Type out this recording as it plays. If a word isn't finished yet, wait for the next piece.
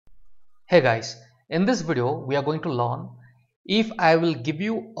Hey guys, in this video we are going to learn if I will give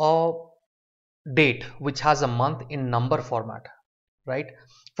you a date which has a month in number format, right?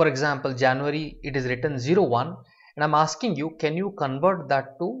 For example, January, it is written 01 and I'm asking you, can you convert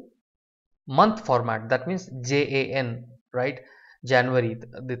that to month format? That means JAN, right? January,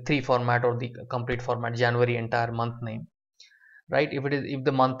 the 3 format or the complete format, January entire month name, right? If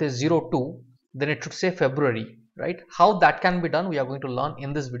the month is 02, then it should say February, right? How that can be done, we are going to learn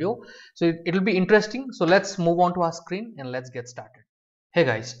in this video. So it will be interesting. So let's move on to our screen and let's get started. Hey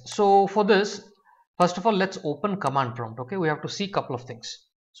guys, so for this, first of all, let's open command prompt. Okay, we have to see a couple of things.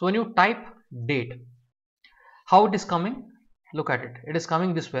 So when you type date, how it is coming, look at it. It is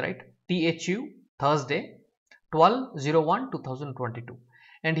coming this way, right? THU Thursday 12/01/2022,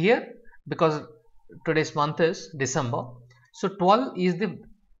 and here, because today's month is December, so 12 is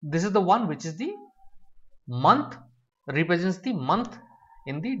this is the one which is the month, represents the month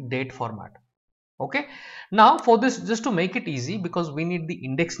in the date format. Okay, now for this, just to make it easy, because we need the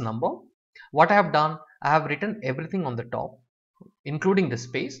index number, what I have done, I have written everything on the top including the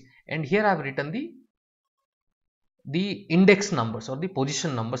space, and here I have written the index numbers or the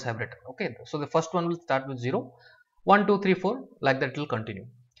position numbers I have written. Okay, so the first one will start with 0, 1, 2, 3, 4, like that it will continue.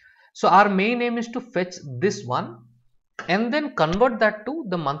 So our main aim is to fetch this one and then convert that to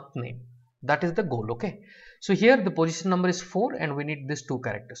the month name. That is the goal. Okay, so here the position number is 4 and we need these 2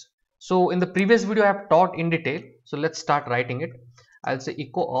 characters. So in the previous video I have taught in detail, so let's start writing it. I'll say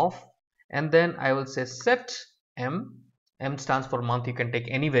echo of, and then I will say set m. M stands for month. You can take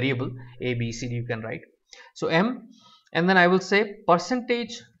any variable, a, b, c, d, you can write. So m, and then I will say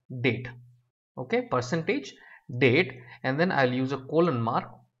percentage date. Okay, percentage date, and then I'll use a colon mark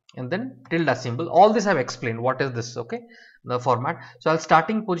and then tilde symbol. All this I've explained what is this. Okay, the format. So our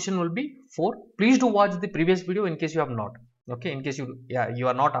starting position will be 4. Please do watch the previous video in case you have not. Okay, in case you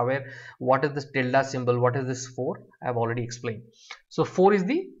are not aware what is this tilde symbol, what is this 4, I have already explained. So 4 is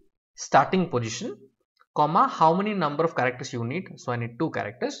the starting position, comma, how many number of characters you need. So I need 2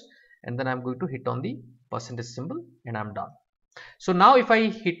 characters, and then I'm going to hit on the percentage symbol and I'm done. So now if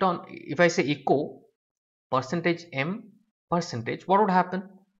I say echo percentage m percentage, what would happen?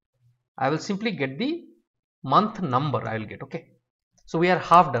 I will simply get the month number I will get. Okay, so we are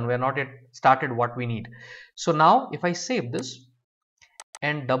half done, we are not yet started what we need. So now if I save this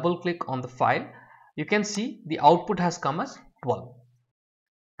and double click on the file, you can see the output has come as 12.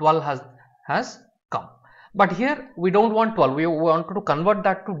 12 has come, but here we don't want 12, we want to convert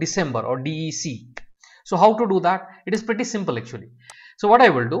that to December or DEC. So how to do that? It is pretty simple actually. So what I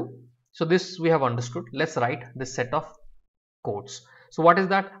will do, so this we have understood, let's write this set of codes. So what is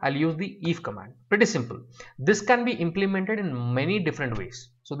that? I'll use the if command. Pretty simple. This can be implemented in many different ways.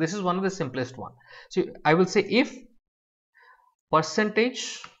 So this is one of the simplest one. So I will say if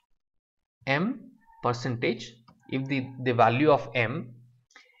percentage m percentage, if the value of m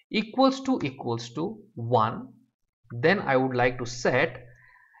equals to 1, then I would like to set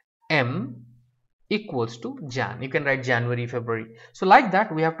m equals to Jan. You can write January, February. So like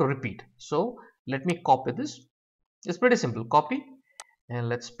that we have to repeat. So let me copy this. It's pretty simple. Copy and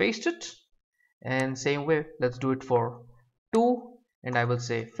let's paste it, and same way let's do it for 2, and I will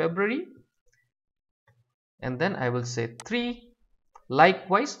say February, and then I will say 3.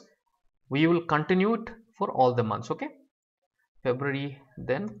 Likewise we will continue it for all the months. Okay, February,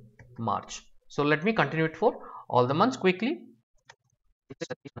 then March. So let me continue it for all the months quickly.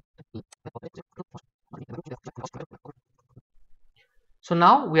 So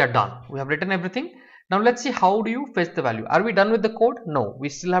now we are done. We have written everything. Now let's see how do you fetch the value. Are we done with the code? No, we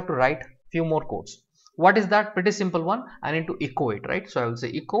still have to write few more codes. What is that? Pretty simple one. I need to echo it, right? So I will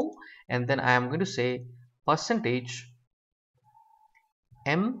say echo, and then I am going to say percentage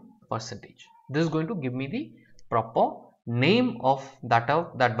m percentage. This is going to give me the proper name of that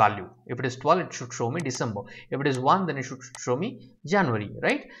value. If it is 12, it should show me December. If it is 1, then it should show me January,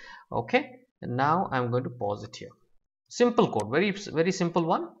 right? Okay, and now I'm going to pause it here. Simple code, very simple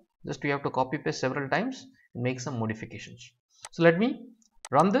one. Just you have to copy paste several times and make some modifications. So let me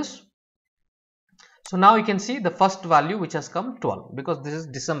run this. So now you can see the first value which has come 12, because this is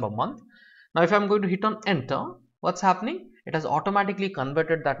December month. Now if I'm going to hit on enter, what's happening? It has automatically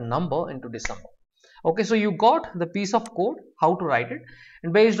converted that number into December. Okay, so you got the piece of code how to write it,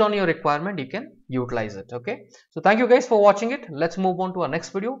 and based on your requirement you can utilize it. Okay, so thank you guys for watching it. Let's move on to our next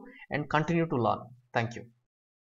video and continue to learn. Thank you.